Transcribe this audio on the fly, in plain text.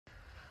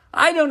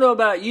I don't know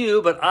about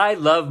you, but I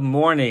love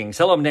mornings.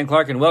 Hello, I'm Dan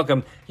Clark and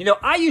welcome.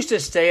 I used to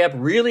stay up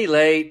really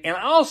late and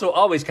I also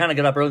always kind of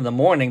got up early in the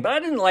morning, but I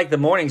didn't like the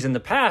mornings in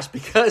the past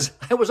because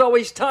I was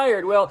always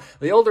tired. Well,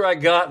 the older I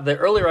got, the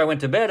earlier I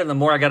went to bed and the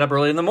more I got up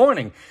early in the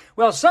morning.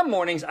 Well, some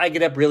mornings I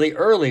get up really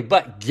early,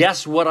 but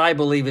guess what I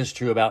believe is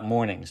true about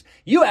mornings?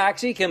 You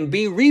actually can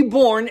be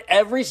reborn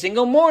every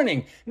single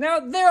morning.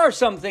 Now, there are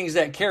some things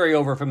that carry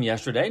over from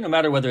yesterday, no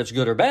matter whether it's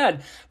good or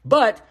bad,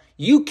 but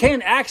you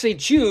can actually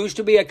choose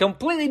to be a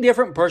completely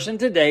different person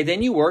today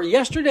than you were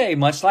yesterday,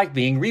 much like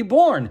being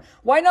reborn.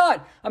 Why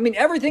not?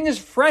 Everything is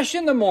fresh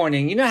in the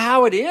morning. You know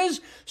how it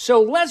is?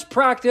 So let's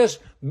practice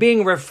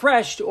being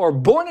refreshed or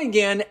born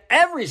again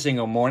every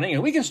single morning,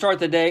 and we can start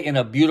the day in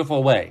a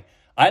beautiful way.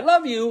 I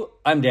love you.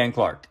 I'm Dan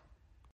Clark.